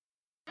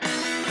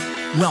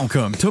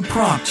Welcome to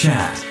Prop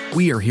Chat.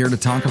 We are here to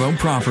talk about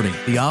property,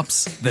 the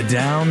ups, the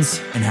downs,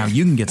 and how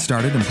you can get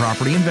started in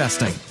property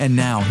investing. And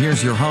now,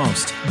 here's your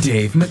host,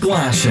 Dave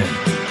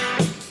McGlashan.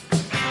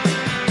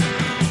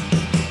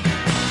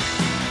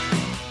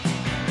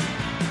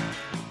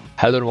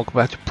 Hello and welcome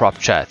back to Prop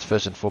Chat.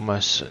 First and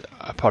foremost,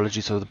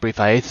 apologies for the brief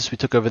hiatus we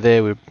took over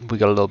there. We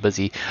got a little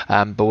busy,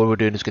 but what we're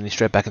doing is getting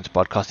straight back into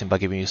podcasting by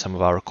giving you some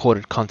of our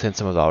recorded content,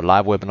 some of our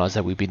live webinars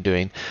that we've been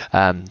doing.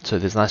 So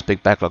there's a nice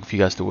big backlog for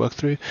you guys to work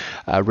through.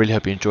 I really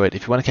hope you enjoy it.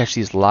 If you want to catch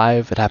these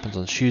live, it happens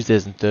on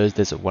Tuesdays and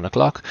Thursdays at 1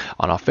 o'clock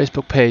on our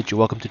Facebook page. You're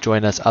welcome to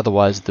join us.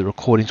 Otherwise, the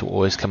recordings will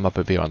always come up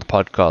over here on the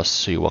podcast,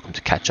 so you're welcome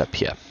to catch up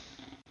here.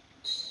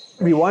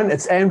 Everyone,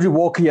 it's Andrew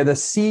Walker here, the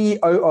CEO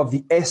of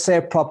the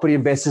SA Property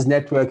Investors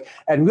Network,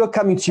 and we're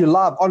coming to you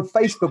live on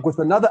Facebook with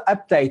another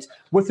update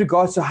with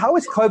regards to how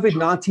is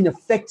COVID-19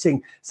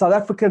 affecting South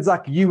Africans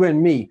like you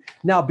and me.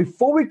 Now,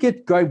 before we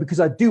get going,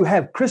 because I do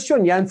have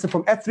Christian Jansen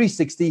from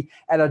F360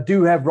 and I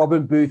do have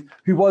Robin Booth,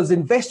 who was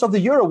Investor of the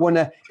Year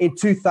winner in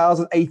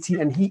 2018,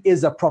 and he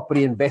is a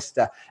property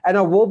investor. And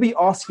I will be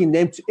asking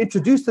them to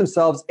introduce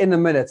themselves in a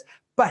minute.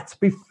 But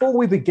before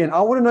we begin,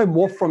 I want to know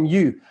more from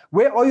you.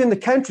 Where are you in the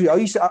country?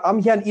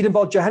 I'm here in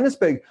Edenvale,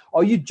 Johannesburg.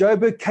 Are you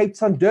Joburg, Cape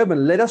Town,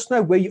 Durban? Let us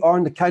know where you are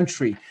in the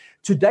country.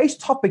 Today's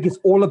topic is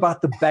all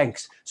about the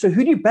banks. So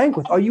who do you bank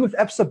with? Are you with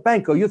Absa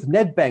Bank? Are you with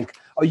Nedbank?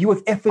 Are you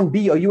with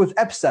FNB? Are you with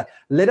Absa?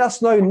 Let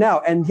us know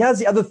now. And here's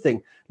the other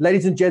thing.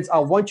 Ladies and gents, I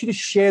want you to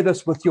share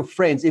this with your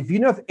friends. If you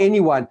know of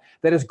anyone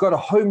that has got a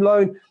home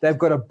loan, they've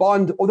got a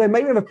bond, or they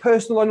may have a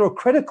personal loan or a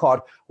credit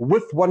card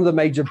with one of the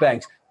major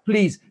banks,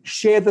 please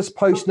share this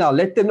post now.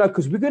 Let them know,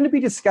 because we're going to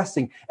be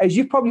discussing, as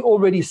you've probably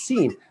already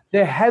seen,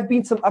 there have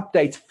been some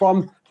updates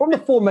from the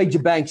four major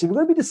banks. And we're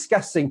going to be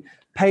discussing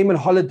payment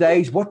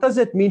holidays. What does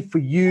it mean for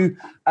you?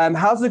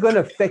 How's it going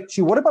to affect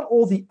you? What about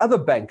all the other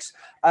banks?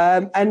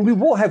 And we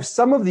will have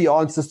some of the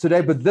answers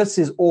today, but this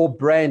is all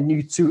brand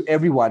new to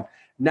everyone.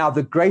 Now,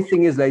 the great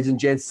thing is, ladies and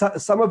gents,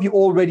 some of you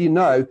already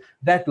know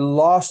that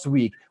last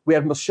week we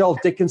had Michelle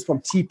Dickens from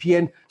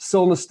TPN,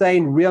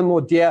 Silverstein, Real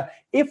Nordea.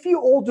 If you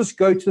all just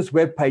go to this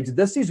webpage,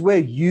 this is where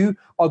you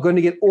are going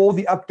to get all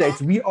the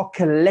updates. We are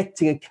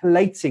collecting and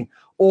collating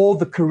all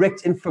the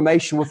correct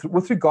information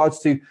with regards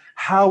to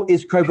how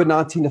is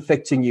COVID-19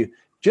 affecting you.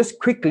 Just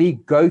quickly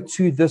go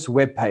to this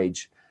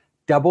webpage,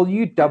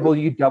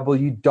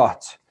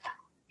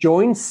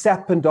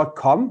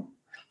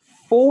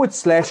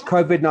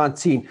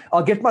 www.joinsapin.com/COVID-19.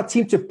 I'll get my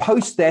team to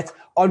post that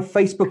on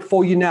Facebook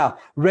for you now.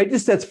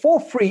 Register, it's for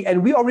free,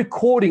 and we are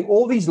recording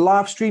all these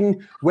live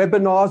streaming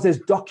webinars. There's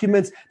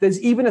documents. There's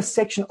even a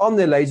section on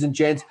there, ladies and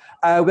gents,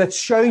 that's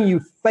showing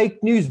you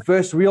fake news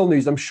versus real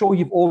news. I'm sure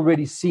you've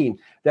already seen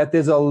that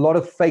there's a lot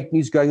of fake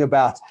news going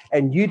about,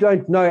 and you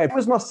don't know. It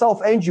was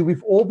myself, Andrew.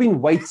 We've all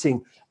been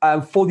waiting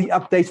for the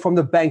updates from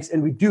the banks,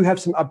 and we do have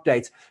some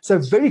updates. So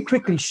very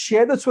quickly,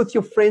 share this with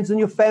your friends and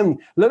your family.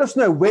 Let us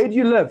know, where do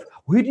you live?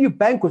 Who do you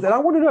bank with? And I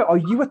want to know, are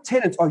you a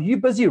tenant? Are you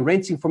busy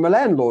renting from a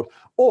landlord?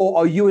 Or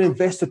are you an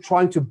investor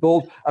trying to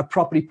build a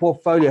property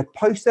portfolio?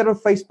 Post that on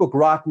Facebook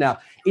right now.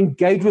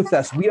 Engage with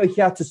us. We are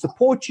here to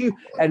support you,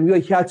 and we are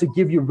here to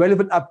give you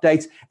relevant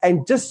updates.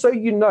 And just so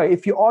you know,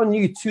 if you are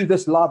new to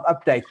this live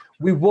update,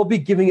 we will be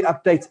giving you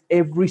updates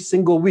every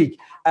single week.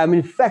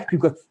 In fact,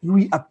 we've got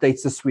 3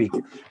 updates this week.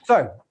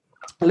 So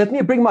let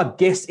me bring my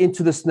guests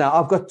into this now.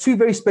 I've got 2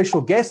 very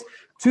special guests,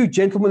 2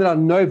 gentlemen that I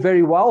know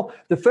very well.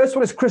 The first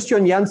one is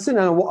Christian Jansen,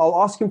 and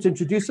I'll ask him to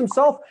introduce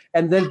himself,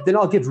 and then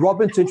I'll get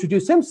Robin to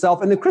introduce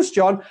himself. And then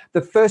Christian,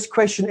 the first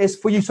question is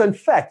for you. So in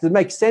fact, it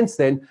makes sense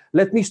then.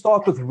 Let me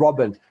start with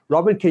Robin.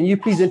 Robin, can you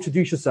please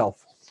introduce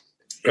yourself?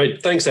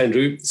 Great. Thanks,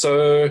 Andrew.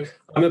 So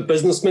I'm a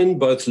businessman,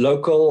 both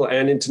local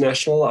and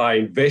international. I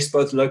invest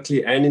both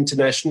locally and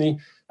internationally,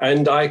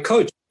 and I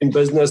coach in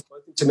business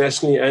both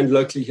internationally and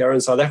locally here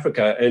in South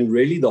Africa. And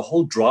really the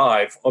whole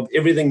drive of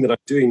everything that I'm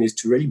doing is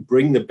to really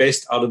bring the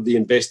best out of the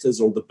investors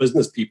or the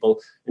business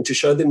people and to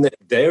show them that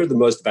they're the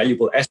most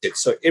valuable asset.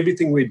 So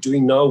everything we're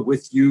doing now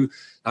with you,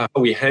 how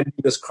we're handling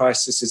this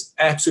crisis is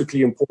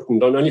absolutely important,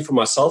 not only for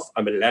myself.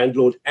 I'm a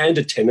landlord and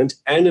a tenant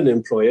and an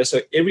employer,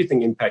 so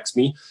everything impacts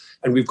me.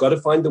 And we've got to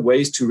find the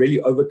ways to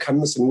really overcome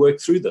this and work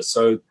through this.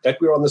 So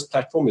that we're on this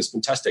platform is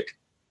fantastic.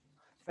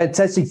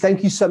 Fantastic.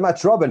 Thank you so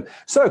much, Robin.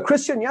 So,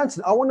 Christian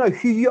Jansen, I want to know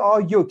who you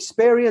are, your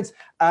experience,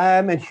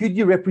 and who do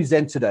you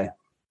represent today?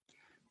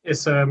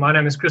 Yes, my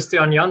name is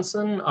Christian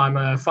Jansen. I'm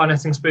a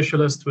financing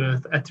specialist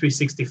with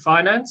F360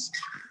 Finance.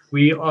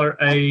 We are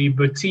a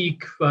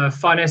boutique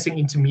financing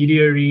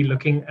intermediary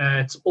looking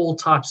at all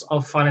types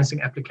of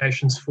financing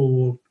applications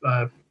for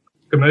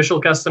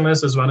commercial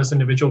customers as well as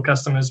individual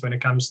customers when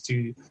it comes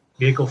to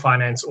vehicle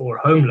finance or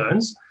home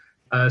loans.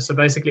 So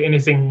basically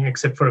anything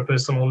except for a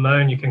personal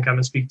loan, you can come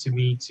and speak to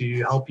me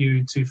to help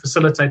you to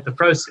facilitate the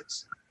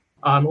process.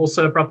 I'm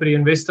also a property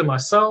investor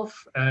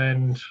myself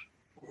and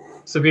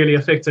severely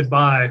affected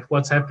by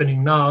what's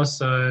happening now.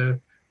 So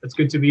it's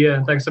good to be here,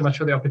 and thanks so much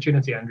for the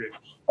opportunity, Andrew.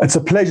 It's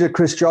a pleasure,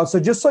 Christian. So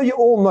just so you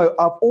all know,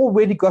 I've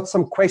already got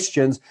some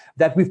questions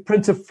that we've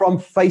printed from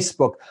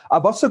Facebook.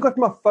 I've also got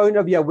my phone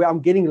over here where I'm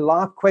getting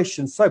live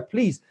questions. So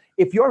please,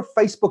 if you're on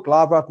Facebook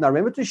Live right now,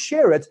 remember to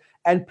share it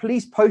and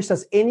please post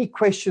us any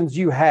questions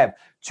you have.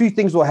 Two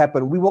things will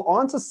happen. We will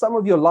answer some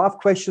of your live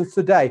questions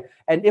today.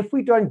 And if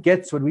we don't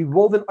get to it, we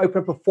will then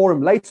open up a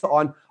forum later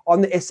on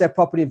the SA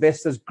Property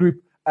Investors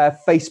Group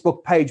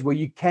Facebook page where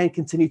you can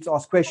continue to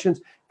ask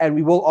questions and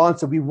we will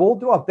answer. We will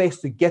do our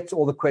best to get to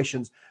all the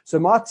questions. So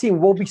my team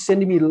will be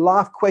sending me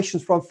live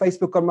questions from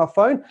Facebook on my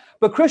phone.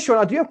 But Christian,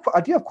 I do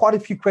have quite a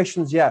few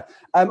questions here.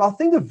 I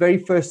think the very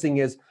first thing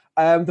is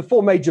the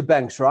four major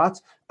banks, right?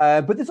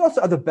 But there's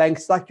also other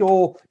banks like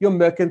your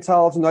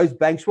mercantiles and those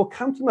banks. We'll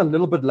come to them a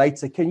little bit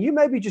later. Can you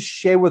maybe just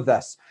share with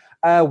us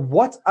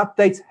what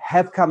updates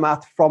have come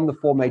out from the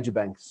four major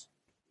banks?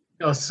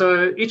 Yeah,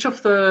 so each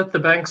of the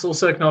banks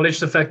also acknowledge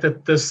the fact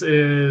that this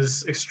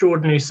is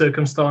extraordinary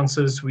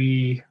circumstances.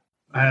 We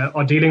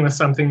are dealing with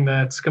something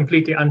that's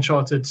completely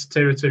uncharted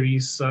territory.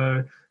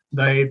 So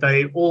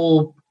they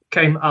all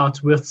came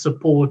out with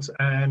support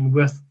and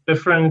with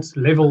different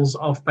levels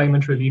of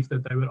payment relief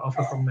that they would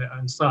offer from their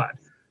own side.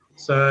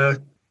 So a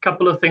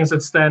couple of things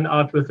that stand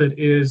out with it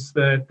is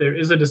that there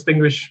is a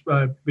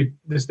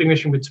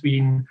distinguishing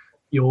between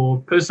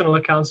your personal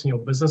accounts and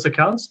your business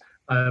accounts.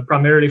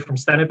 Primarily from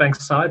Standard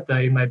Bank's side,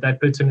 they made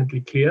that pertinently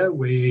clear.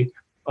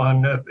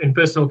 In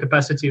personal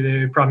capacity,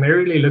 they're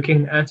primarily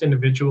looking at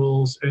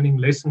individuals earning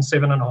less than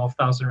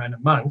 7,500 Rand a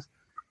month.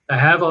 They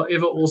have,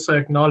 however, also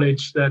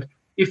acknowledged that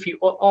if you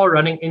are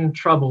running in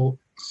trouble,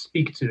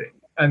 speak to them.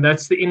 And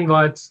that's the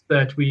invite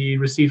that we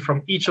receive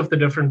from each of the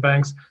different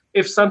banks.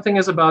 If something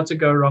is about to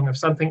go wrong, if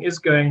something is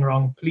going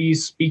wrong,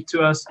 please speak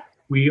to us.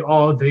 We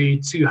are there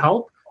to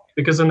help,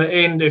 because in the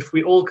end, if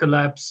we all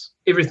collapse,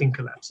 everything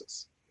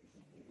collapses.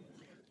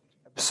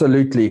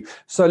 Absolutely.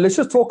 So let's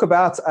just talk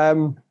about,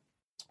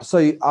 so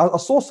I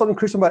saw something,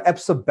 Christian, about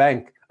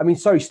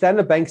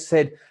Standard Bank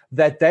said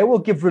that they will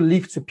give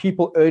relief to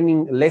people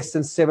earning less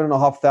than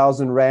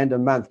 7,500 Rand a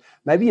month.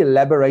 Maybe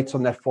elaborate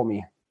on that for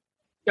me.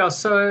 Yeah,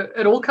 so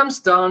it all comes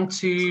down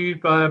to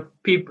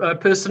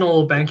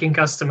personal banking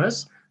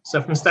customers.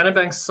 So from Standard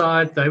Bank's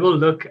side, they will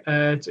look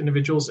at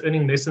individuals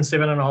earning less than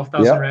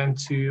 7,500 Rand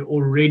to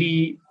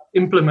already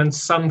implement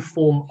some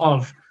form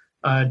of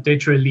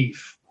debt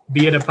relief,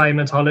 be it a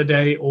payment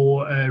holiday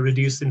or a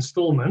reduced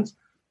installment.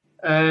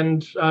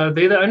 And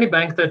they're the only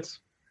bank that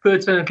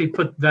pertinently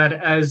put that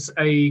as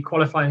a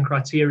qualifying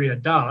criteria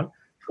down,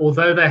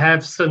 although they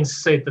have since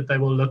said that they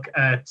will look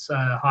at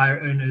higher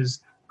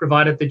earners,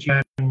 provided that you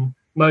can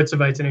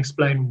motivate and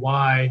explain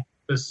why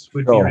this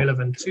would be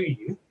relevant to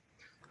you.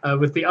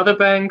 With the other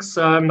banks,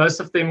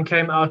 most of them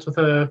came out with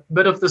a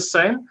bit of the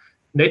same.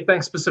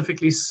 Nedbank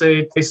specifically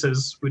said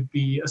cases would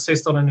be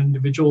assessed on an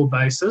individual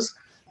basis.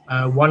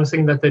 One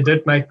thing that they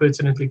did make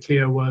pertinently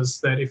clear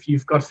was that if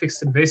you've got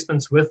fixed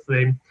investments with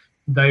them,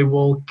 they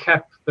will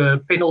cap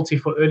the penalty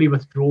for early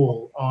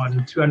withdrawal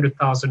on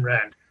 200,000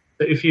 Rand.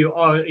 So if you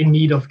are in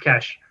need of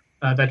cash,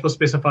 that was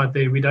specified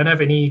there. We don't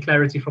have any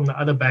clarity from the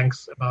other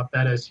banks about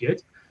that as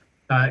yet.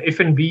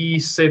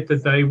 FNB said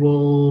that they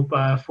will,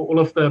 for all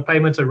of the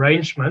payment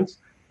arrangements,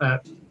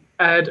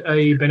 add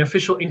a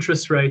beneficial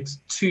interest rate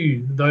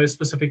to those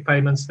specific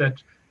payments that,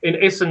 in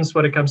essence,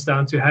 what it comes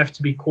down to, have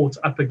to be caught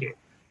up again.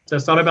 So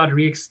it's not about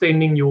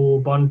re-extending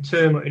your bond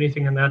term or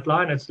anything in that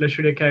line. It's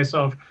literally a case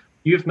of,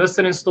 you've missed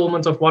an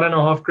installment of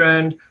 1.5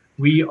 grand.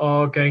 We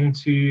are going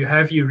to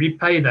have you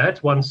repay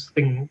that once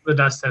the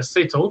dust has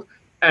settled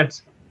at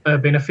a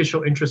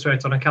beneficial interest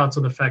rate on account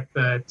of the fact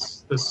that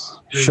this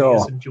really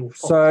isn't your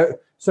fault.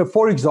 So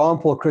for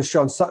example,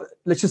 Christian,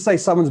 let's just say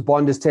someone's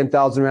bond is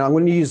 10,000 Rand. I'm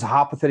going to use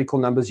hypothetical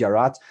numbers here,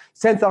 right?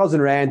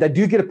 10,000 Rand. They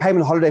do get a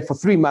payment holiday for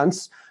 3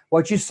 months.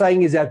 What you're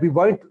saying is that we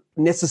won't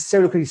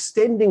necessarily be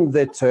extending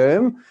the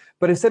term,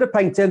 but instead of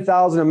paying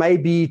 10,000, it may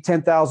be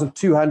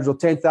 10,200 or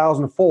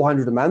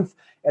 10,400 a month,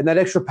 and that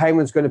extra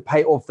payment is going to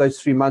pay off those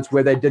 3 months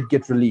where they did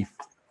get relief.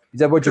 Is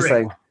that what you're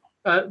saying?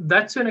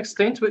 That to an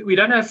extent. We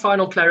don't have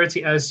final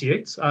clarity as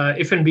yet.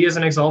 FNB, as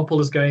an example,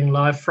 is going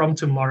live from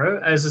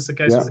tomorrow, as is the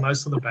case with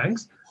most of the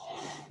banks.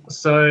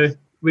 So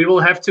we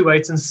will have to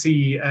wait and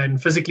see and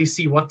physically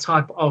see what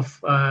type of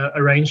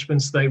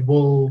arrangements they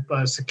will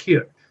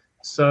secure.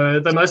 So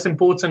the most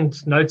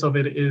important note of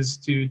it is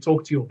to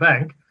talk to your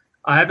bank.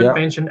 I haven't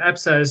mentioned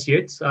ABSA as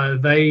yet.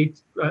 They,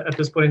 at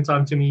this point in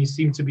time, to me,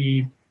 seem to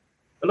be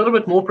a little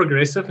bit more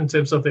progressive in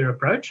terms of their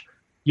approach.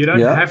 You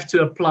don't have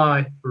to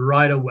apply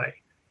right away.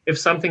 If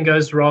something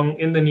goes wrong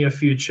in the near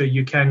future,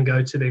 you can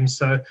go to them.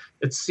 So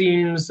it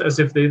seems as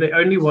if they're the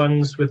only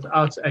ones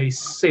without a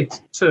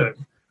set term,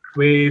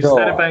 where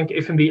Standard Bank,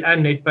 FNB,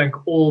 and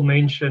Nedbank all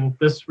mentioned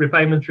this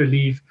repayment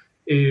relief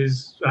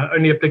is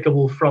only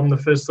applicable from the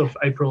 1st of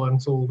April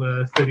until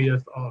the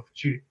 30th of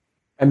June.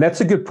 And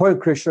that's a good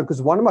point, Christian,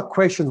 because one of my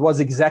questions was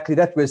exactly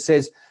that, where it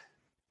says,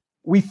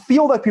 we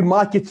feel that we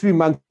might get through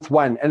month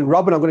one. And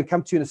Robin, I'm going to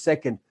come to you in a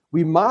second.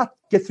 We might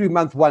get through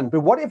month one, but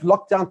what if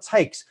lockdown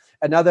takes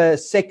another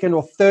second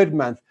or third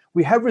month?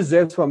 we have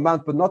reserves for a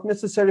month, but not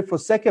necessarily for a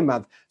second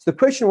month. So the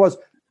question was,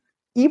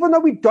 even though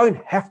we don't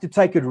have to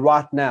take it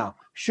right now,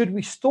 should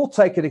we still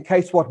take it in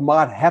case what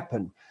might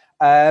happen?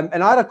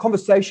 And I had a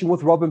conversation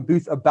with Robin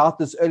Booth about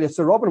this earlier.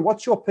 So Robin,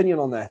 what's your opinion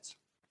on that?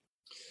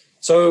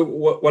 So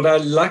what I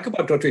like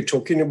about what we're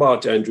talking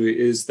about, Andrew,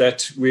 is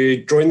that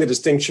we're drawing the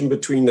distinction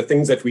between the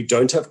things that we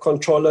don't have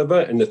control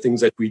over and the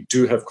things that we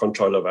do have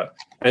control over.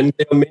 And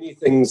there are many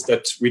things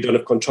that we don't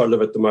have control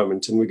over at the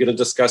moment. And we're going to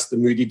discuss the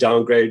Moody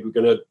downgrade.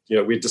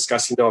 We're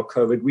discussing our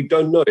COVID. We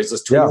don't know. Is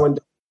this 21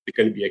 days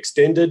going to be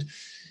extended?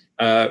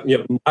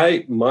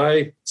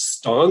 My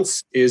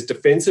stance is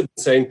defensive,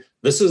 saying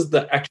this is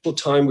the actual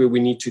time where we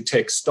need to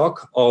take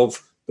stock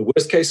of the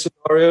worst case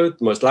scenario,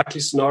 the most likely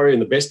scenario,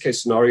 and the best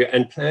case scenario,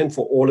 and plan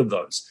for all of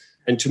those.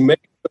 And to make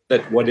sure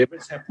that whatever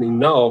is happening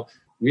now,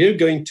 we're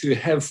going to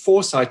have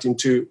foresight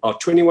into our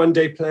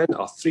 21-day plan,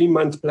 our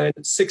 3-month plan,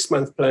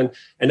 6-month plan,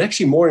 and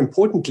actually, more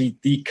importantly,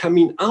 the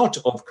coming out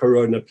of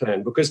Corona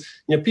plan. Because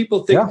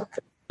people think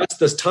that's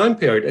this time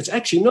period. It's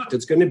actually not.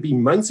 It's going to be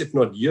months, if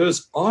not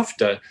years,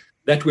 after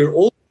that we're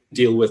all going to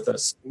deal with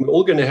this. We're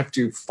all going to have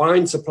to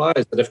find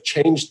suppliers that have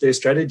changed their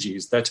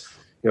strategies, that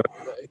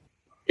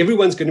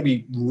everyone's going to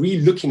be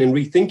re-looking and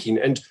rethinking.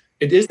 And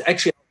it is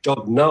actually our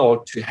job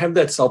now to have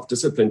that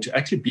self-discipline, to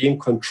actually be in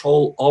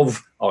control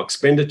of our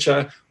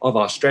expenditure, of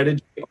our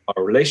strategy,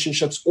 our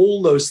relationships,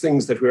 all those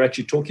things that we're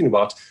actually talking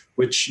about,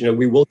 which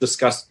we will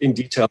discuss in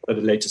detail at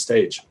a later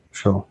stage.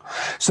 Sure.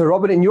 So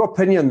Robert, in your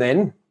opinion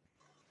then,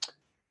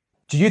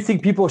 do you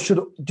think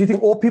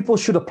all people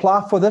should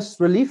apply for this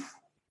relief?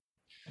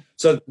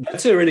 So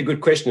that's a really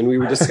good question. And we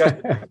were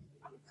discussing with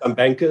some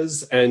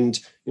bankers, and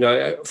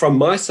from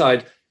my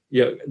side,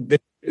 there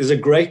is a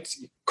great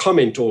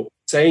comment or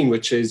saying,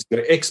 which is,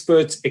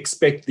 experts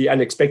expect the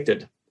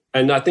unexpected.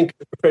 And I think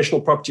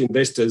professional property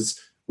investors,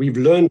 we've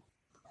learned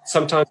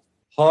sometimes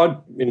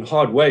in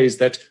hard ways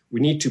that we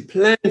need to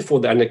plan for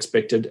the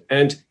unexpected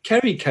and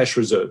carry cash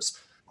reserves.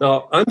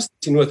 Now, I'm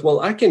sitting with,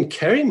 I can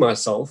carry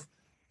myself,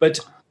 but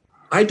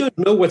I don't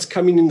know what's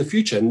coming in the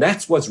future. And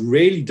that's what's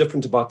really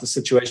different about the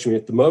situation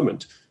at the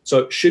moment.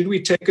 So should we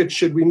take it?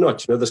 Should we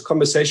not? This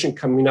conversation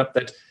coming up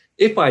that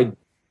if I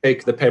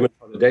take the payment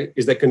holiday,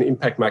 is that going to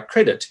impact my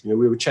credit? We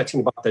were chatting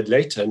about that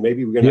later, and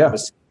maybe we're going to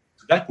have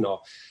that now.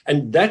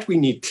 And that we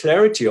need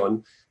clarity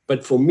on.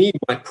 But for me,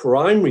 my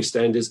primary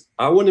stand is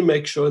I want to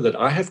make sure that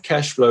I have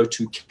cash flow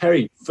to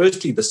carry,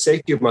 firstly, the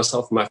safety of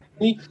myself and my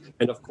family,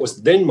 and of course,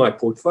 then my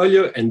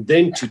portfolio, and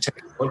then to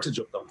take advantage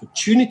of the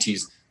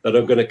opportunities that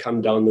are going to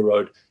come down the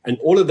road. And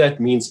all of that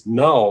means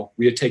now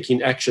we are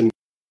taking action,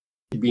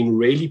 being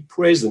really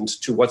present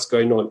to what's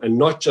going on, and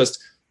not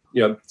just,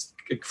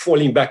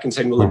 falling back and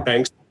saying, the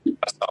banks.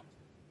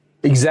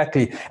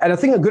 Exactly. And I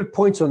think a good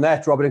point on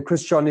that, Robin and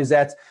Christian, is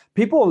that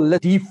people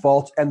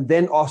default and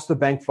then ask the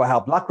bank for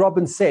help. Like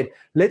Robin said,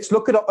 let's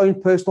look at our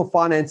own personal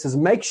finances.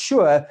 Make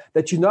sure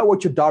that you know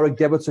what your direct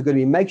debits are going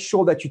to be. Make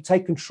sure that you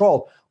take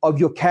control of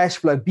your cash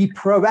flow. Be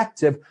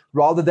proactive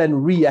rather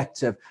than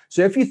reactive.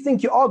 So if you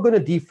think you are going to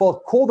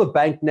default, call the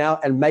bank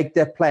now and make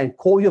that plan.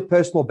 Call your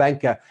personal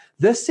banker.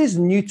 This is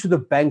new to the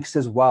banks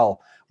as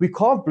well. We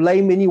can't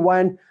blame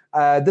anyone.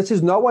 This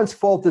is no one's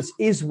fault. This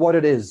is what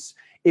it is.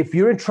 If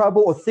you're in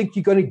trouble or think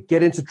you're going to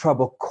get into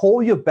trouble,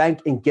 call your bank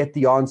and get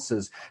the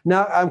answers.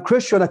 Now,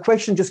 Christian, a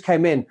question just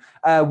came in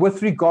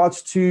with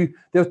regards to,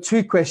 there are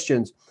 2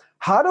 questions.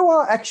 How do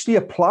I actually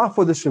apply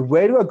for this?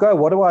 Where do I go?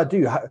 What do I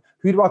do?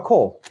 Who do I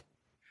call?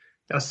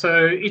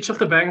 So each of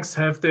the banks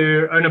have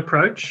their own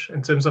approach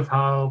in terms of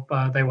how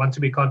they want to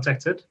be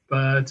contacted.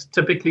 But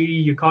typically,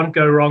 you can't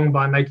go wrong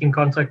by making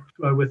contact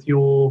with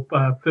your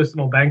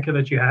personal banker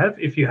that you have,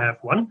 if you have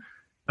one.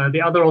 The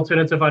other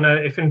alternative, I know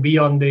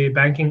FNB on their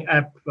banking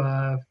app,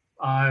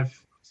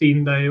 I've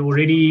seen they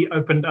already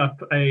opened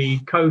up a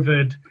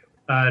COVID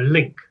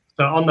link.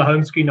 So on the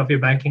home screen of your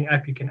banking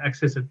app, you can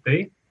access it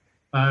there.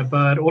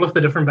 But all of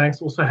the different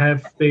banks also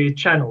have their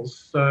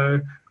channels.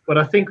 So what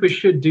I think we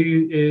should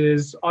do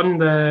is on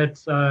that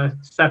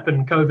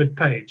SAPN COVID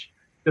page,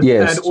 just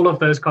add all of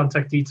those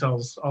contact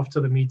details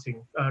after the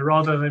meeting,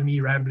 rather than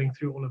me rambling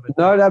through all of it.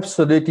 No,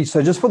 absolutely.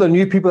 So just for the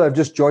new people that have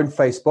just joined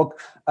Facebook,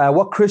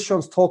 what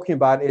Christian's talking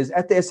about is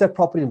at the SA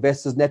Property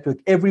Investors Network,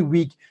 every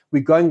week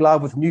we're going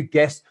live with new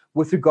guests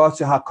with regards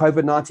to how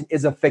COVID-19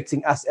 is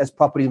affecting us as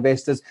property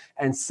investors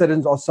and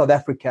citizens of South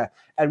Africa.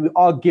 And we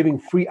are giving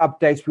free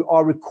updates. We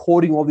are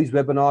recording all these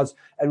webinars,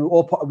 and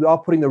we are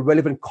putting the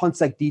relevant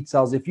contact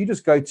details. If you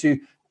just go to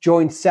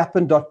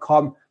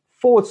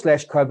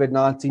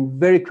joinsapn.com/COVID-19,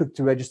 very quick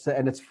to register,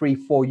 and it's free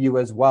for you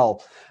as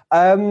well.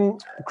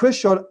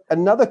 Christian,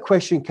 another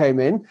question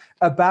came in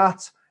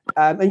about,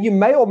 and you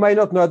may or may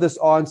not know this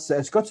answer.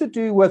 It's got to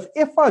do with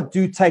if I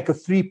do take a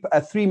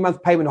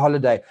 3-month payment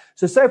holiday.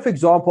 So say, for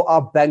example,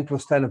 I banked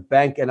with Standard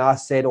Bank and I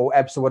said, or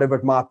Absa, whatever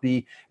it might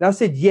be, and I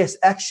said, yes,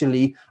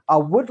 actually, I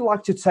would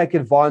like to take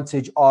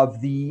advantage of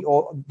the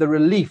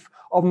relief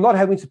of not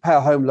having to pay a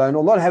home loan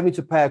or not having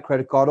to pay a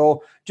credit card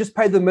or just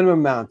pay the minimum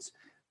amount.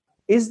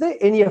 Is there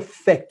any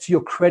effect to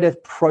your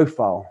credit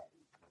profile?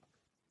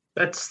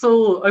 That's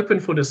still open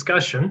for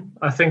discussion.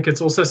 I think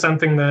it's also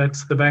something that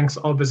the banks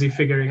are busy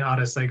figuring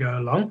out as they go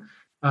along.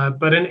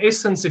 But in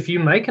essence, if you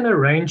make an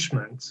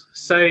arrangement,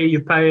 say you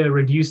pay a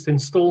reduced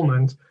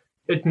installment,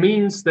 it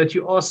means that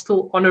you are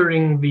still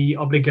honoring the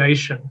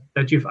obligation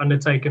that you've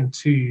undertaken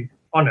to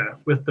honor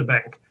with the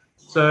bank.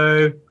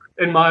 So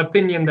in my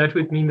opinion, that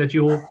would mean that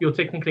you're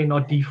technically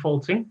not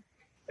defaulting.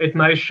 It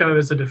may show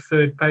as a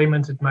deferred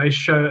payment. It may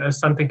show as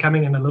something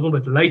coming in a little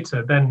bit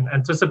later than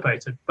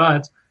anticipated.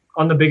 But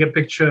on the bigger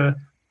picture,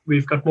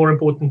 we've got more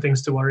important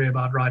things to worry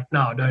about right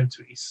now, don't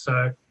we?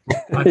 So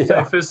I'd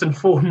say first and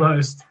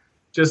foremost,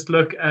 just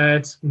look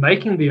at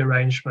making the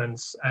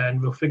arrangements and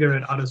we'll figure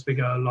it out as we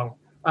go along.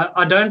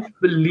 I don't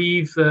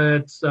believe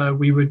that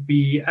we would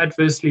be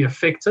adversely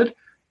affected.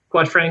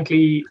 Quite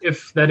frankly,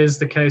 if that is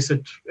the case,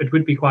 it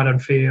would be quite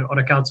unfair on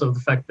account of the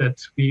fact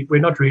that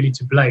we're not really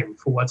to blame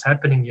for what's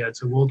happening here.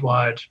 It's a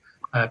worldwide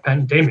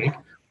pandemic.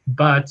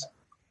 But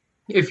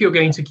if you're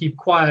going to keep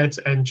quiet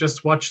and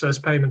just watch those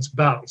payments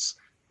bounce,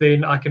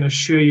 then I can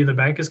assure you the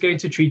bank is going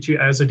to treat you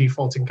as a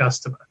defaulting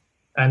customer,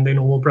 and then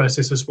all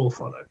processes will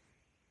follow.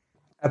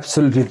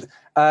 Absolutely.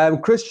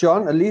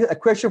 Christian, a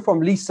question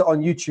from Lisa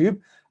on YouTube.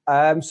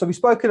 So we've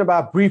spoken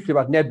briefly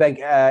about Nedbank,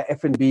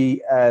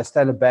 FNB,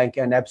 Standard Bank,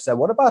 and Absa.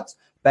 What about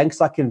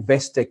banks like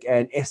Investec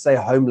and SA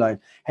Home Loan?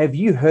 Have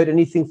you heard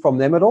anything from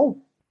them at all?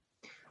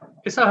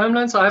 SA Home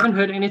Loans, I haven't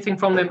heard anything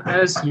from them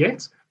as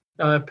yet.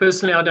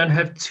 Personally, I don't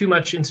have too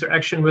much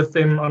interaction with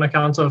them on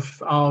account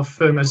of our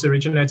firm as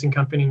originating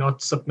company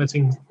not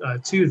submitting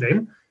to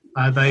them.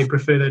 They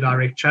prefer their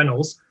direct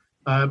channels.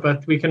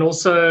 But we can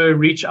also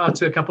reach out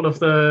to a couple of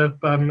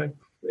the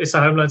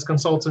SA Home Loans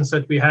consultants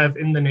that we have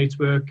in the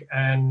network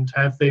and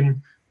have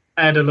them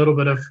add a little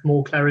bit of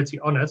more clarity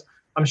on it.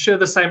 I'm sure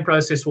the same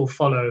process will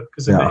follow,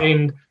 because in the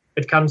end,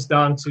 it comes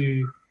down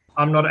to,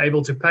 I'm not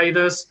able to pay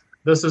this.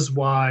 This is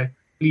why,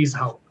 please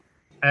help.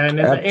 And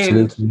in the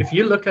end, if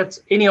you look at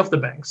any of the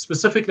banks,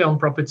 specifically on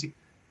property,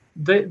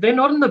 they're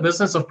not in the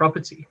business of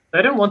property.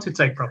 They don't want to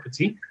take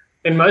property.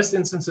 In most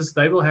instances,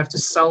 they will have to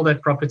sell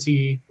that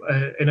property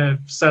in a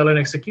sale and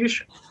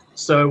execution.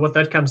 So what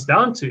that comes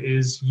down to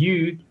is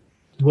you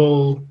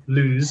will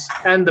lose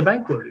and the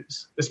bank will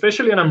lose,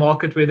 especially in a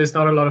market where there's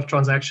not a lot of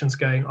transactions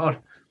going on.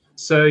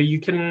 So you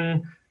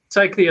can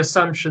take the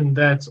assumption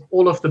that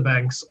all of the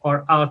banks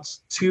are out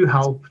to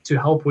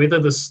help weather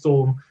the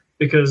storm,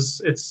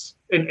 because it's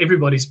in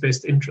everybody's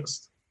best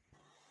interest.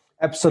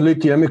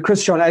 Absolutely. I mean,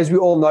 Christian, as we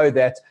all know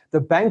that the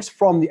banks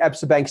from the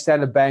Absa Bank,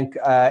 Standard Bank,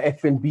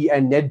 FNB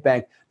and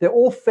Nedbank, they're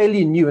all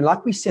fairly new. And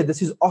like we said,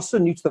 this is also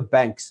new to the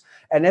banks.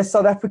 And as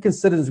South African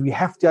citizens, we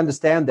have to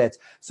understand that.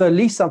 So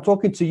Lisa, I'm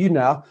talking to you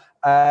now.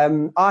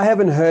 I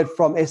haven't heard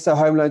from SA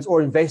Home Loans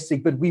or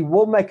Investec, but we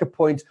will make a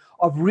point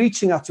of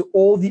reaching out to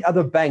all the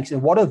other banks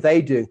and what are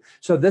they doing.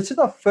 So this is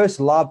our first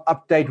live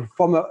update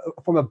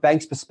from a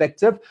bank's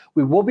perspective.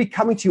 We will be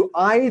coming to you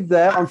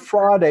either on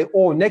Friday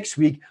or next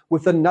week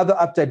with another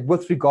update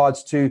with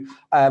regards to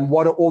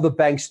what are all the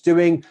banks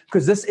doing,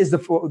 because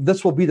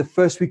this will be the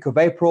first week of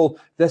April.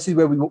 This is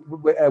where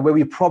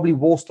we probably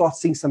will start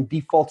seeing some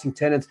defaulting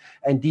tenants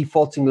and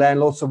defaulting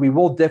landlords. So we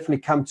will definitely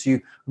come to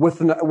you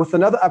with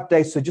another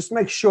update. So just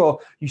make sure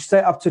you stay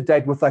up to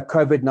date with our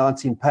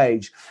COVID-19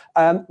 page.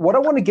 What I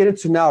want to get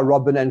into now,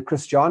 Robin and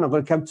Christian, I'm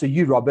going to come to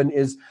you, Robin,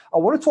 is I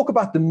want to talk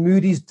about the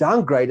Moody's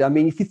downgrade. I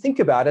mean, if you think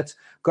about it,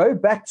 go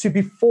back to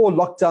before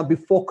lockdown,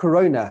 before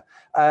Corona.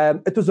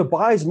 It was a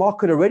buyer's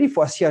market already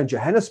for us here in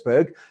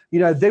Johannesburg.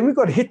 Then we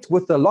got hit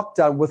with the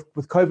lockdown with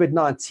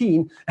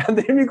COVID-19, and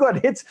then we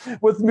got hit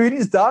with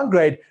Moody's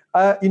downgrade.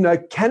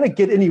 Can it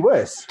get any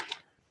worse?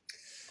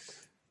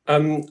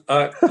 I'm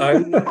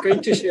not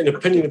going to share an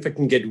opinion if it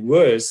can get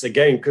worse,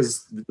 again,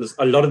 because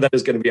a lot of that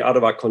is going to be out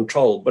of our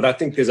control. But I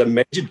think there's a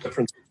major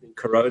difference between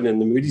Corona and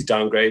the Moody's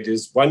downgrade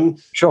is one,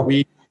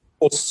 we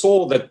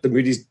foresaw that the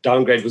Moody's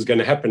downgrade was going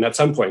to happen at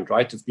some point,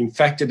 right? It's been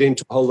factored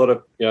into a whole lot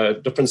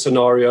of different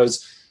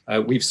scenarios.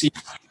 We've seen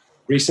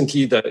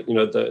recently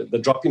the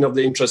dropping of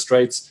the interest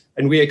rates,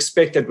 and we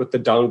expect that with the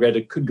downgrade,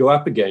 it could go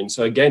up again.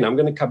 So again, I'm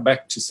going to come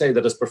back to say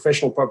that as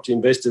professional property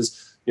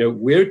investors,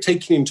 we're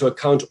taking into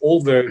account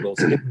all variables.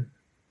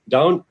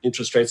 Down,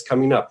 interest rates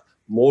coming up,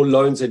 more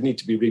loans that need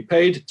to be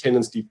repaid,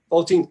 tenants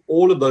defaulting,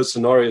 all of those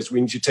scenarios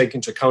we need to take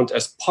into account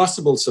as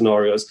possible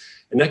scenarios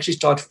and actually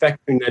start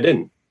factoring that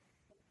in.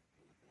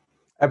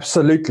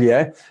 Absolutely.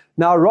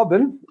 Now,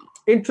 Robin,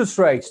 interest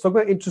rates, talk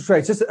about interest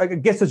rates. I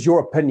guess it's your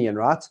opinion,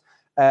 right?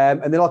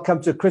 And then I'll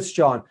come to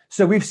Christian.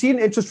 So we've seen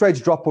interest rates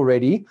drop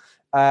already,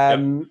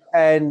 and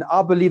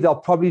I believe they'll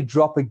probably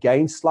drop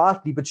again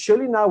slightly, but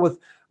surely now with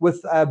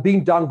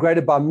being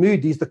downgraded by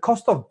Moody's, the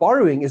cost of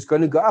borrowing is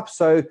going to go up.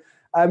 So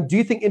do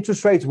you think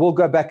interest rates will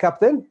go back up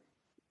then?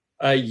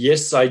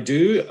 Yes, I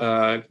do.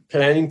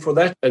 Planning for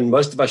that. And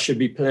most of us should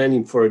be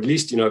planning for at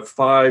least,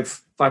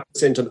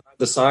 5% on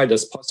either side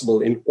as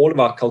possible in all of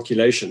our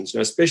calculations,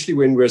 especially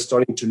when we're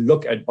starting to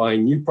look at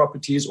buying new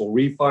properties or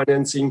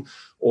refinancing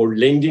or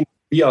lending.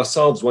 We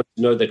ourselves want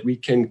to know that we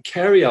can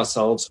carry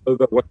ourselves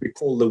over what we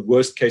call the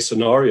worst case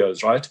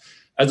scenarios, right?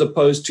 as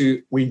opposed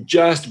to we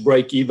just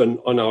break even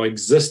on our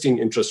existing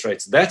interest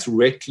rates. That's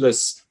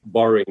reckless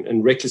borrowing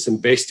and reckless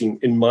investing,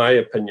 in my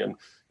opinion.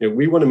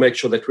 We want to make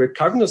sure that we're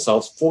covering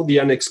ourselves for the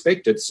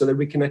unexpected so that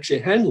we can actually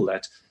handle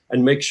that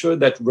and make sure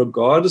that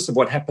regardless of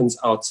what happens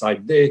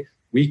outside there,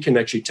 we can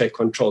actually take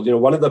control.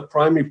 One of the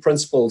primary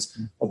principles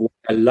of what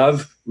I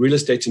love real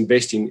estate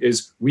investing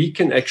is we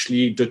can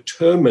actually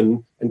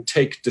determine and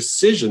take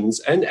decisions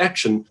and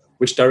action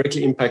which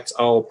directly impacts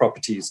our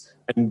properties.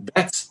 And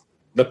that's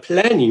the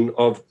planning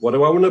of what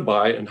do I want to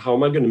buy and how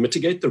am I going to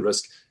mitigate the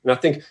risk. And I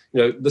think,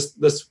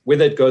 this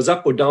whether it goes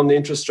up or down the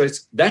interest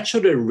rates, that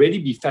should already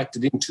be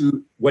factored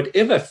into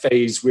whatever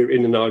phase we're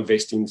in our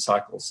investing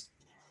cycles.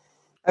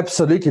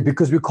 Absolutely,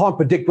 because we can't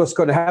predict what's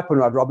going to happen,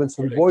 right, Robin?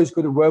 So we've always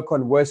got to work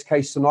on worst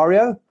case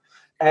scenario.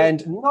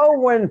 And no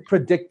one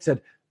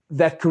predicted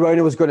that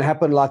Corona was going to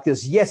happen like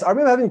this. Yes, I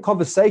remember having a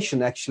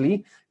conversation,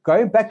 actually,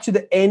 going back to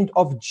the end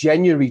of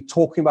January,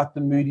 talking about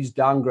the Moody's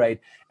downgrade.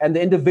 And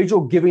the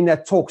individual giving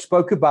that talk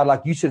spoke about,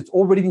 like you said, it's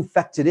already been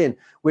factored in.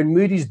 When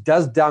Moody's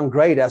does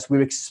downgrade us,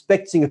 we're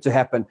expecting it to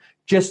happen,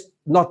 just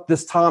not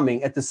this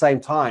timing at the same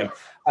time.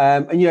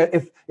 And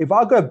if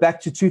I go back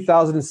to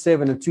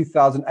 2007 and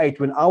 2008,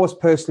 when I was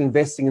personally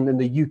investing in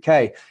the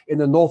UK, in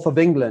the north of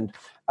England,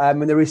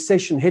 when the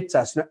recession hit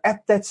us,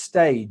 at that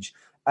stage,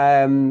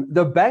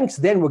 the banks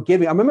then were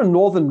giving, I remember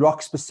Northern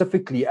Rock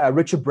specifically,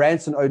 Richard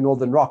Branson owned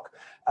Northern Rock,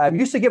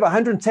 used to give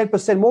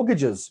 110%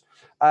 mortgages.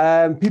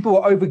 People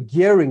were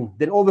over-gearing.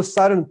 Then all of a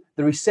sudden,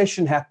 the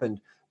recession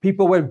happened.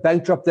 People went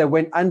bankrupt, they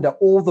went under.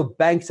 All the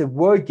banks that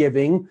were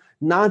giving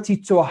 90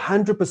 to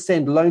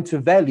 100% loan to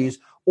values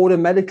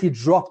automatically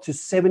dropped to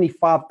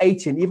 75,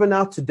 80. And even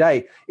now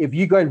today, if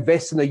you go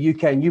invest in the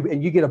UK and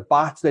you get a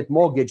buy-to-let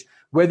mortgage,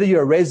 whether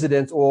you're a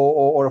resident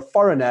or a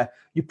foreigner,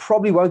 you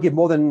probably won't get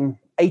more than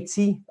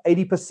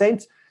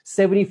 80%,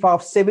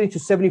 75, 70 to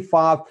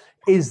 75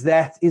 is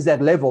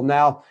that level.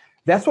 Now,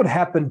 that's what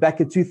happened back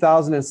in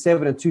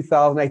 2007 and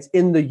 2008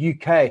 in the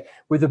UK,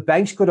 where the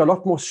banks got a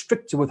lot more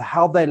stricter with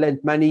how they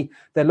lent money.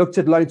 They looked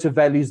at loan to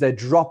values. They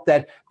dropped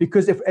that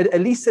because if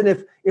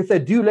they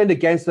do lend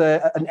against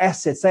an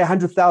asset, say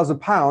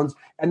 £100,000,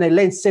 and they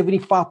lend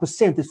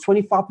 75%, there's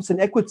 25%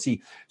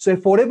 equity. So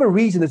if for whatever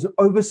reason there's an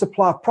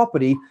oversupply of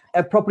property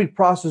and property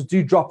prices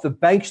do drop, the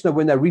banks know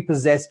when they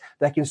repossess,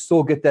 they can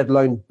still get that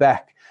loan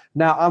back.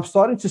 Now, I'm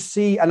starting to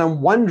see, and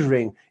I'm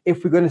wondering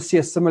if we're going to see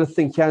a similar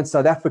thing here in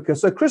South Africa.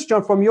 So,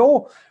 Christian, from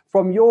your,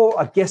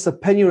 I guess,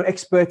 opinion or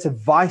expert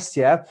advice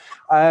here,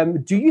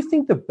 do you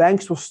think the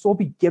banks will still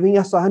be giving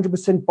us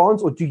 100%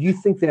 bonds, or do you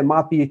think they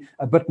might be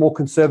a bit more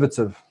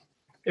conservative?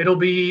 It'll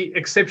be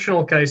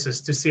exceptional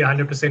cases to see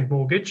 100%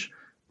 mortgage,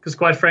 because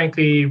quite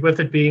frankly, with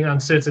it being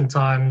uncertain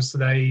times,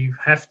 they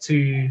have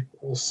to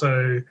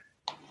also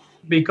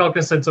be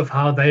cognizant of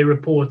how they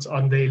report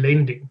on their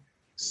lending.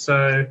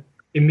 So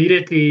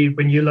immediately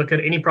when you look at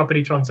any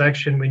property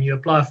transaction, when you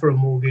apply for a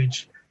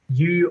mortgage,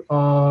 you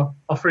are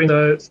offering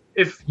those.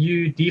 If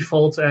you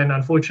default, and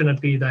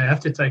unfortunately they have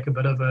to take a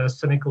bit of a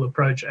cynical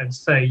approach and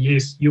say,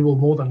 yes, you will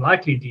more than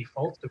likely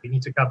default, so we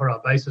need to cover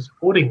our bases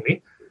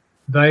accordingly,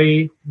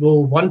 they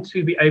will want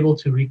to be able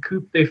to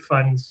recoup their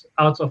funds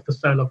out of the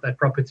sale of that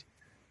property.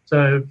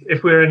 So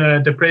if we're in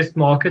a depressed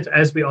market,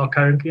 as we are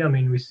currently, I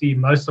mean, we see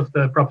most of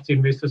the property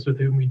investors with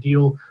whom we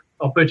deal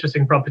are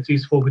purchasing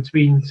properties for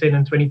between 10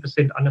 and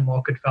 20% under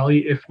market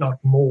value, if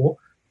not more,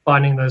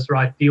 finding those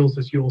right deals,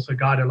 as you also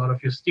guide a lot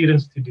of your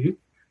students to do.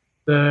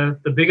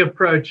 The big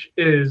approach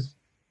is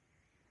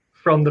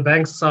from the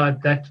bank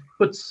side that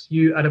puts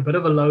you at a bit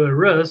of a lower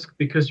risk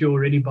because you're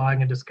already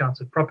buying a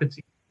discounted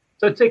property.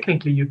 So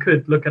technically you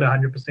could look at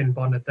 100%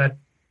 bond at that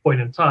point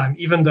in time,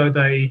 even though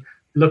they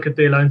look at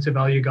their loan to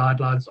value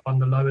guidelines on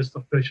the lowest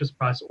of purchase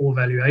price or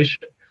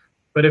valuation.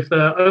 But if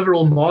the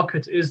overall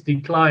market is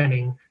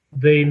declining,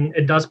 then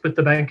it does put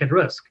the bank at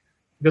risk.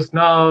 Because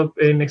now,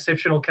 in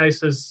exceptional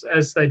cases,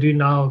 as they do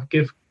now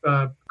give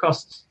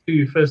costs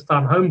to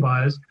first-time home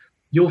buyers,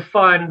 you'll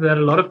find that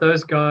a lot of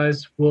those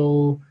guys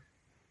will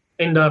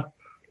end up,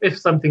 if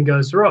something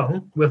goes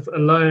wrong, with a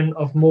loan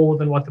of more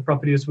than what the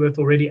property is worth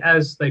already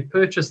as they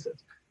purchased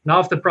it. Now,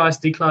 if the price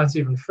declines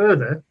even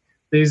further,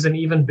 there's an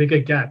even bigger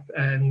gap.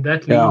 And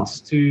that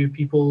leads to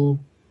people,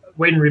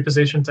 when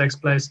repossession takes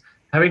place,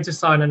 having to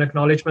sign an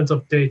acknowledgement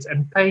of debt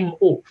and paying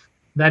off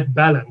that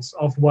balance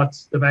of what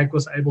the bank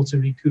was able to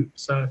recoup.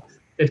 So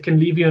it can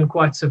leave you in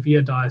quite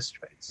severe dire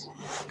straits.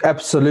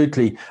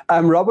 Absolutely.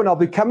 Robin, I'll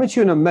be coming to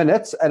you in a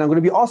minute, and I'm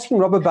going to be asking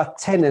Robin about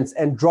tenants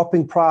and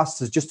dropping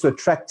prices just to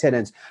attract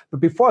tenants.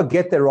 But before I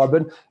get there,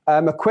 Robin,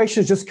 a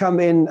question's just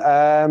come in,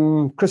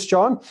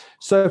 Christian.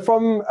 So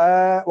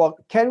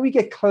can we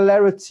get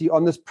clarity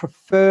on this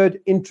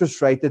preferred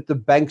interest rate that the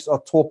banks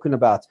are talking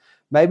about?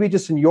 Maybe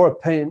just in your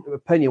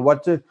opinion,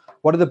 what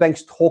are the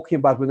banks talking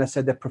about when they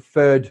say the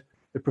preferred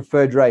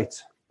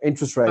rate,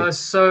 interest rate?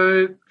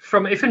 So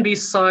from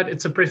FNB's side,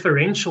 it's a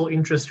preferential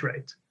interest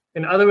rate.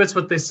 In other words,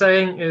 what they're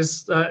saying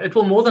is it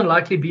will more than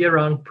likely be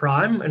around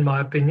prime, in my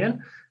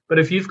opinion. But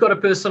if you've got a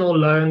personal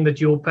loan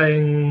that you're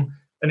paying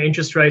an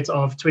interest rate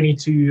of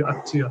 22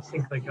 up to, I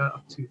think they go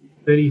up to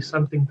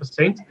 30-something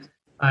percent,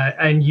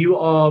 and you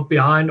are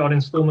behind on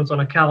installments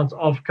on account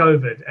of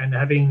COVID and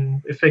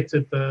having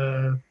affected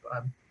the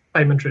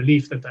payment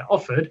relief that they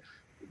offered,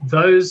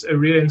 those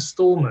arrear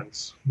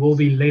installments will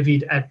be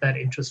levied at that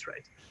interest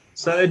rate.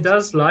 So it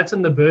does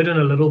lighten the burden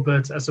a little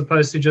bit, as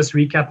opposed to just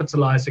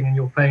recapitalizing and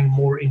you're paying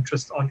more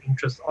interest on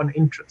interest on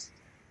interest.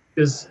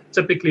 Because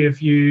typically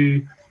if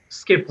you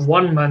skip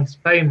 1 month's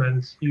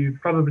payment, you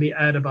probably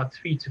add about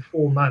 3 to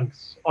 4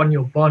 months on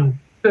your bond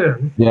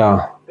term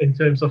in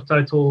terms of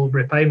total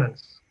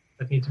repayments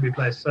that need to be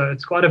placed. So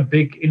it's quite a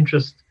big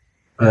interest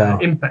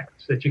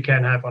impact that you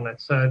can have on it.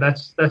 So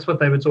that's what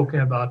they were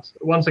talking about.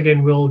 Once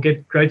again, we'll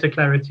get greater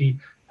clarity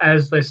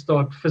as they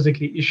start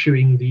physically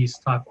issuing these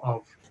type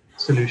of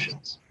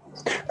solutions.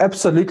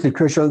 Absolutely,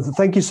 Christian.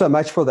 Thank you so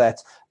much for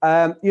that.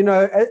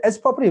 As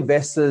property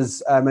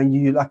investors, and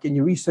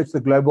you research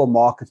the global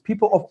markets,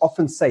 people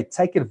often say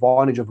take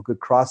advantage of a good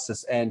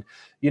crisis. And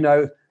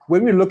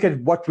when we look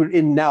at what we're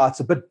in now, it's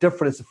a bit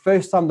different. It's the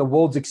first time the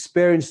world's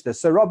experienced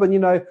this. So, Robin,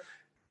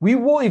 we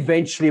will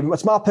eventually,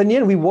 it's my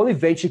opinion, we will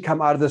eventually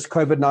come out of this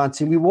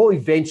COVID-19. We will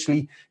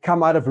eventually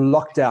come out of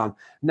lockdown.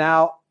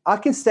 Now, I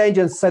can stand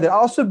here and say that I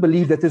also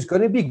believe that there's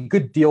going to be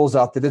good deals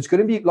out there. There's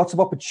going to be lots of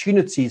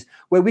opportunities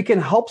where we can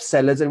help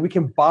sellers and we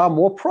can buy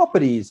more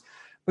properties.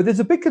 But there's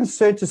a big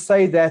concern to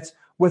say that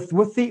with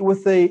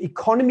the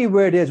economy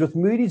where it is, with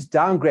Moody's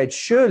downgrade,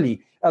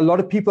 surely a lot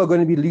of people are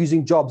going to be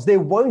losing jobs. There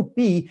will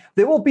be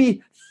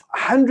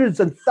hundreds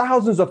and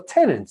thousands of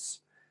tenants.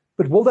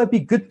 But will they be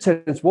good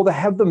tenants? Will they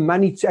have the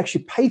money to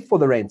actually pay for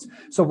the rent?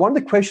 So one of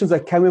the questions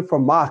that came in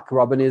from Mark,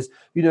 Robin, is,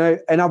 and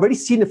I've already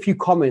seen a few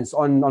comments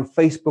on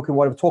Facebook and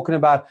what I'm talking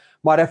about,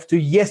 might have to,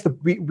 yes,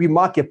 we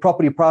might get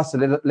property price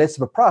at less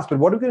of a price, but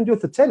what are we going to do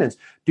with the tenants?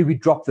 Do we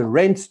drop the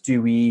rent?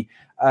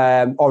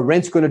 Are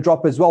rents going to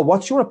drop as well?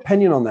 What's your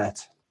opinion on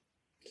that?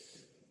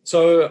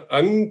 So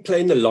I'm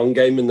playing the long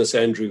game in this,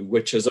 Andrew,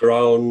 which is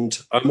around,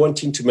 I'm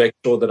wanting to make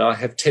sure that I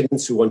have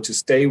tenants who want to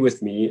stay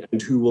with me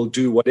and who will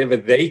do whatever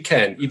they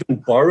can, even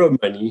borrow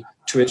money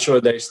to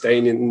ensure they're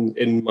staying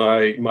in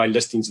my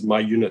listings and my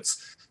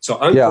units. So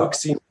I'm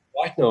focusing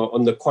right now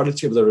on the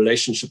quality of the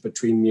relationship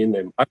between me and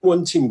them. I'm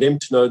wanting them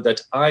to know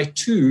that I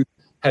too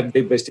have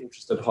their best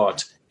interest at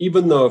heart,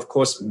 even though, of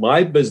course,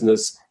 my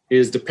business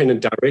is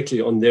dependent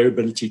directly on their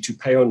ability to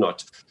pay or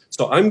not.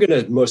 So I'm going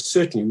to most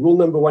certainly, rule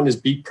number one is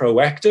be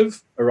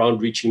proactive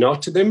around reaching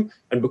out to them.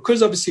 And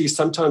because obviously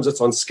sometimes it's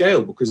on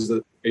scale, because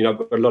I've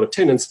got a lot of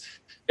tenants,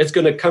 it's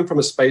going to come from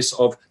a space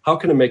of how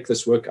can I make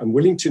this work? I'm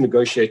willing to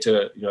negotiate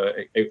a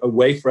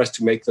way for us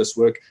to make this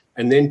work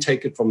and then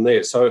take it from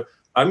there. So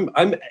I'm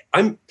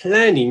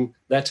planning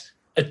that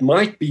it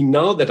might be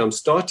now that I'm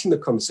starting the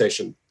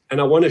conversation. And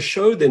I want to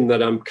show them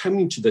that I'm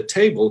coming to the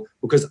table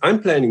because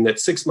I'm planning that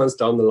 6 months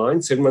down the line,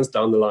 7 months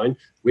down the line,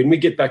 when we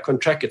get back on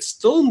track, it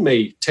still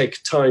may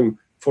take time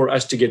for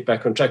us to get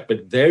back on track,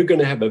 but they're going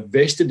to have a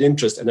vested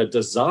interest and a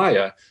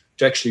desire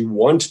to actually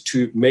want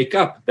to make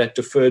up that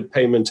deferred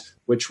payment,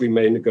 which we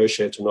may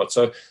negotiate or not.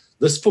 So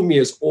this for me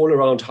is all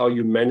around how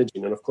you're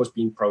managing and, of course,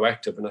 being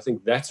proactive. And I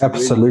think that's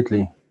absolutely.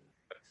 Really,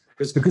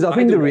 because I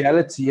think the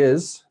reality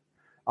is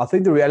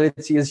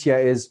here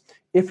is,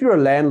 if you're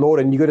a landlord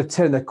and you've got a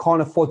tenant that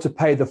can't afford to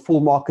pay the full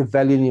market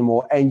value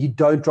anymore and you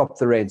don't drop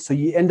the rent, so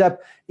you end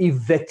up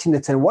evicting the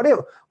tenant.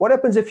 What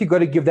happens if you've got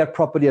to give that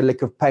property a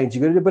lick of paint?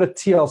 You've got to do a bit of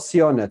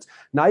TLC on it.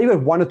 Now you've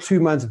got 1 or 2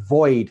 months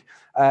void.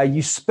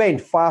 You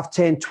spent 5,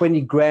 10,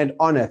 20 grand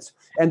on it.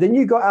 And then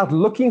you go out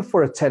looking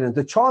for a tenant.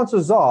 The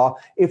chances are,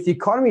 if the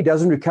economy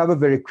doesn't recover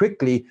very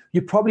quickly,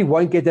 you probably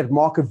won't get that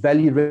market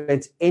value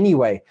rent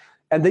anyway.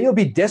 And then you'll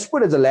be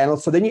desperate as a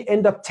landlord. So then you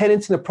end up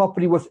tenanting the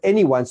property with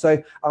anyone.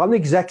 So I'm the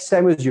exact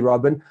same as you,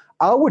 Robin.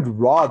 I would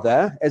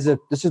rather,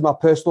 this is my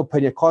personal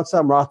opinion, can't say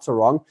I'm right or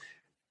wrong,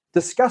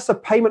 discuss a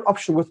payment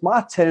option with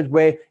my tenant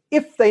where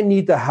if they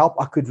need the help,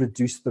 I could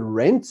reduce the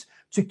rent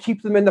to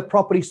keep them in the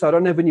property so I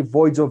don't have any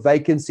voids or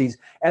vacancies,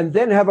 and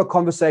then have a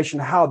conversation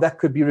how that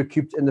could be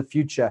recouped in the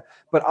future.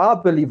 But I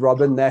believe,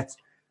 Robin, that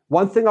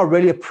one thing I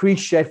really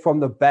appreciate from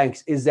the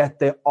banks is that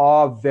they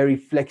are very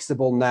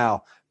flexible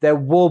now. They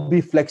will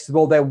be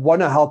flexible. They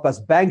want to help us.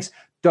 Banks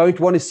don't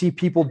want to see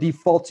people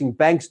defaulting.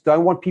 Banks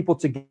don't want people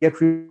to get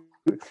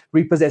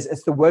repossessed.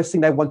 It's the worst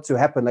thing they want to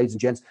happen, ladies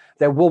and gents.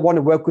 They will want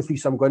to work with you.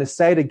 So I'm going to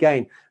say it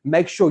again.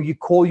 Make sure you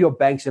call your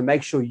banks and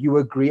make sure you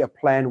agree a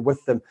plan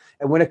with them.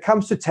 And when it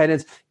comes to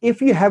tenants,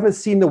 if you haven't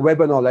seen the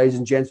webinar, ladies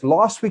and gents,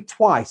 last week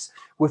twice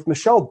with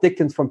Michelle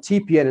Dickens from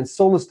TPN and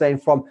Silverstein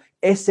from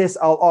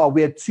SSLR,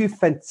 we had 2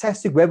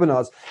 fantastic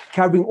webinars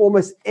covering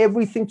almost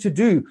everything to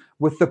do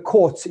with the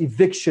courts,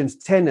 evictions,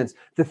 tenants,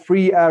 the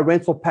free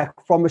rental pack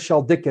from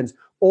Michelle Dickens.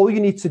 All you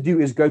need to do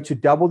is go to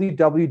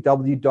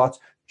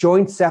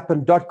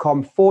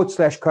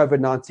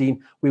www.joinsappen.com/COVID-19.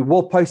 We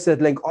will post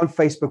that link on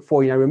Facebook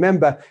for you. Now,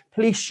 remember,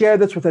 please share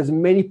this with as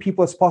many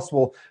people as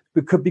possible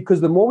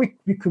because the more we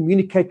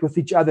communicate with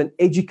each other and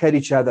educate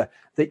each other,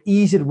 the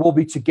easier it will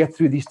be to get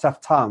through these tough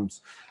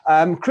times.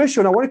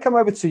 Christian, I want to come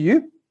over to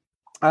you.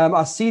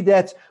 I see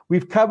that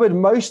we've covered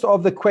most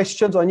of the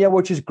questions on here,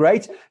 which is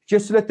great.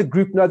 Just to let the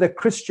group know that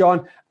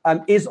Christian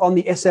is on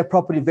the SA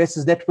Property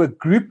Investors Network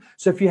group.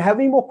 So if you have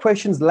any more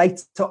questions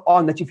later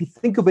on, that if you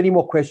think of any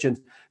more questions,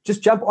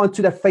 just jump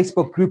onto that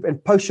Facebook group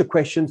and post your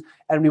questions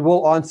and we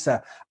will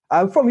answer.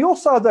 From your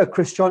side though,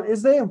 Christian,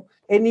 is there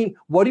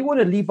what do you want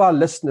to leave our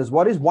listeners?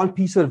 What is one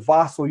piece of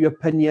advice or your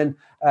opinion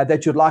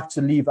that you'd like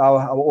to leave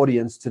our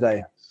audience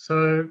today?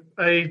 So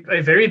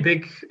a very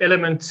big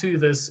element to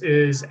this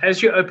is,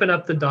 as you open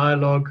up the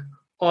dialogue,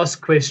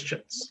 ask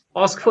questions.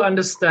 Ask for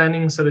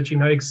understanding so that you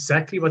know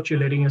exactly what you're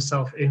letting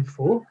yourself in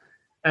for,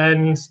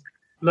 and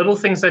little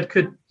things that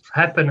could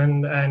happen,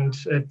 and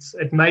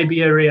it may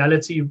be a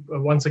reality.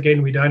 Once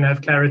again, we don't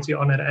have clarity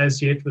on it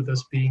as yet, with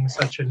this being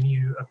such a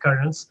new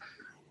occurrence.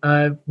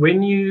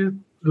 When you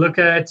look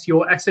at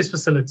your access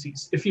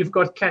facilities, if you've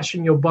got cash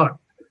in your bank,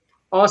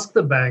 ask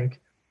the bank,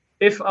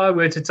 if I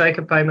were to take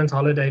a payment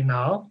holiday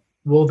now,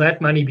 will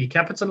that money be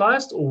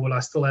capitalized or will I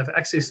still have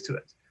access to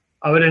it?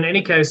 I would in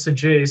any case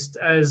suggest,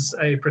 as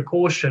a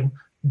precaution,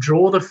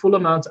 draw the full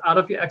amount out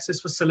of your access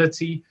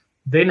facility,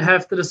 then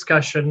have the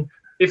discussion.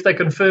 If they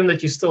confirm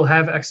that you still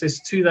have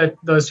access to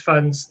those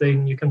funds,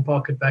 then you can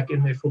park it back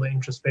in there for the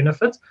interest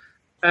benefit.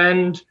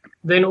 And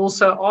then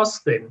also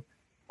ask them,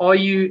 are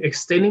you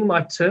extending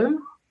my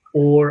term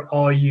or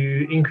are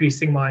you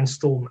increasing my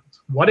installment?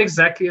 What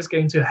exactly is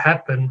going to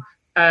happen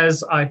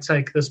as I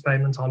take this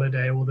payment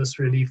holiday or this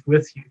relief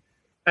with you?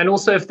 And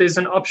also, if there's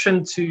an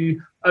option to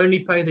only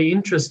pay the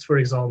interest, for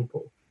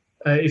example,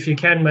 if you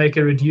can make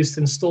a reduced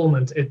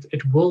installment,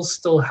 it will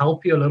still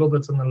help you a little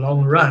bit in the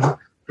long run,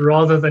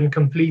 rather than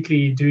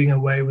completely doing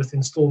away with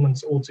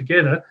installments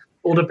altogether,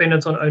 all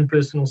dependent on own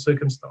personal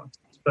circumstances.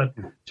 But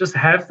just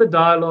have the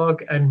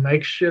dialogue and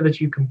make sure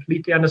that you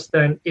completely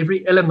understand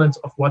every element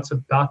of what's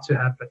about to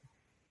happen.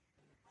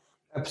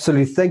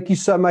 Absolutely. Thank you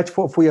so much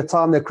for your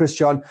time there,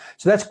 Christian.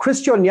 So that's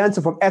Christian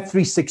Jansen from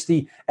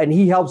At360, and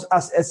he helps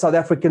us as South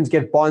Africans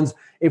get bonds.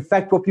 In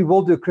fact, what we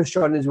will do,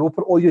 Christian, is we'll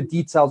put all your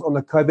details on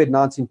the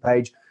COVID-19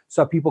 page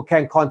so people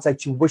can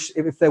contact you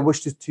if they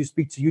wish to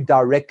speak to you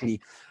directly.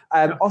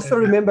 Also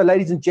remember,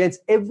 ladies and gents,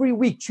 every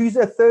week,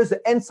 Tuesday, Thursday,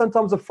 and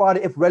sometimes a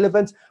Friday, if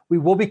relevant, we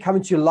will be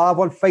coming to you live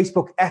on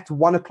Facebook at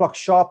 1 o'clock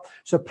sharp.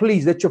 So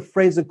please let your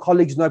friends and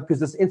colleagues know, because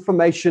this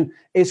information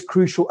is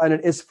crucial and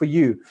it is for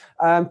you.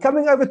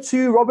 Coming over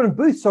to Robin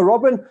Booth. So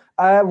Robin,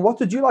 what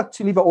would you like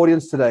to leave our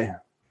audience today?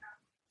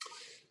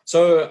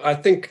 So I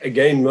think,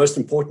 again, most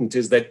important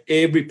is that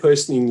every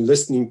person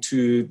listening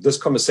to this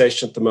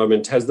conversation at the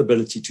moment has the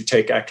ability to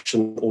take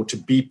action or to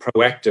be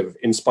proactive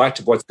in spite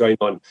of what's going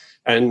on.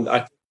 And I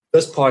think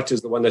this part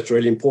is the one that's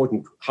really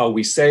important. How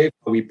we save,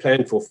 how we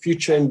plan for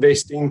future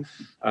investing,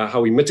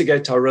 how we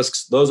mitigate our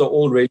risks. Those are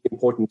all really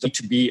important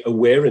to be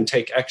aware and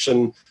take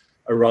action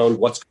around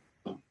what's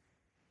going on.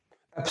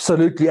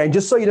 Absolutely. And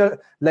just so you know,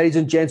 ladies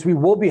and gents, we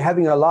will be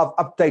having a live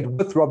update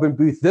with Robin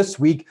Booth this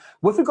week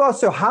with regards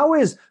to how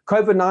is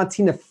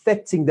COVID-19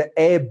 affecting the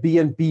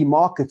Airbnb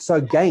market. So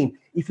again,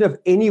 if you have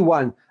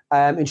anyone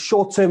in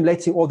short-term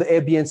letting or the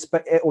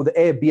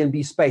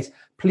Airbnb space,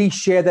 please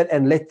share that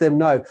and let them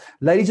know.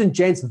 Ladies and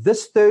gents,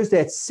 this Thursday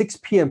at 6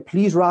 p.m.,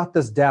 please write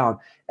this down.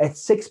 At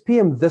 6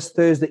 p.m. this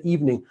Thursday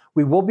evening,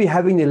 we will be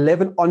having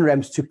 11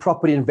 on-ramps to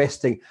property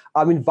investing.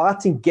 I'm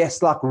inviting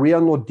guests like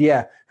Rian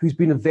Nordia, who's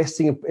been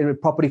investing in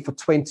property for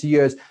 20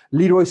 years,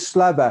 Leroy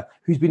Slaver,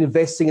 who's been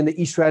investing in the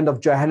East Rand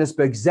of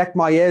Johannesburg, Zach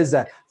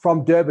Mayeza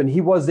from Durban.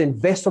 He was the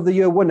Invest of the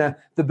Year winner,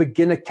 the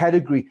beginner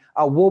category.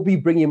 I will be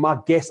bringing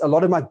a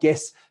lot of my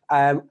guests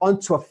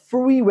onto a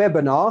free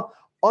webinar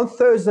on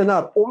Thursday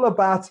night, all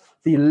about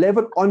the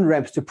 11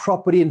 on-ramps to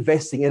property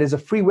investing. It is a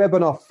free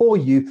webinar for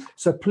you,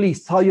 so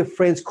please tell your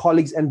friends,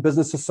 colleagues, and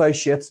business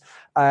associates,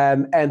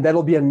 and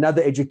that'll be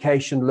another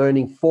education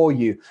learning for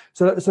you.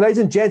 So ladies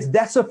and gents,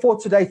 that's it for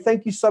today.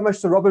 Thank you so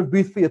much to Robin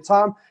Booth for your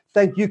time.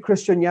 Thank you,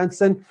 Christian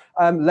Jansen.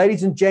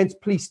 Ladies and gents,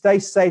 please stay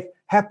safe,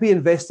 happy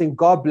investing,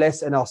 God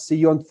bless, and I'll see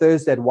you on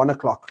Thursday at 1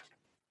 o'clock.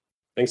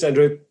 Thanks,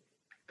 Andrew.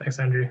 Thanks,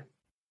 Andrew.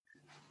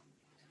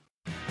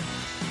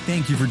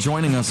 Thank you for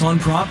joining us on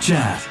Prop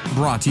Chat,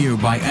 brought to you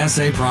by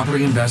SA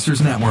Property Investors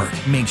Network.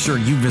 Make sure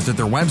you visit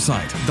their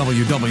website,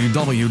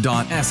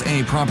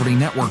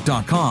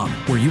 www.sapropertynetwork.com,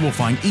 where you will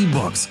find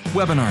ebooks,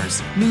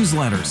 webinars,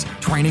 newsletters,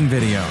 training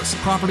videos,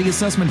 property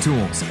assessment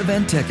tools,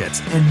 event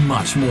tickets, and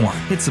much more.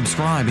 Hit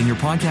subscribe in your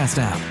podcast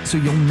app so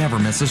you'll never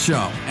miss a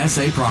show.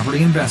 SA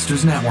Property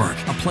Investors Network,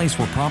 a place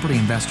where property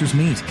investors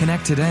meet.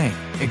 Connect today,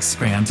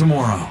 expand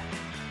tomorrow.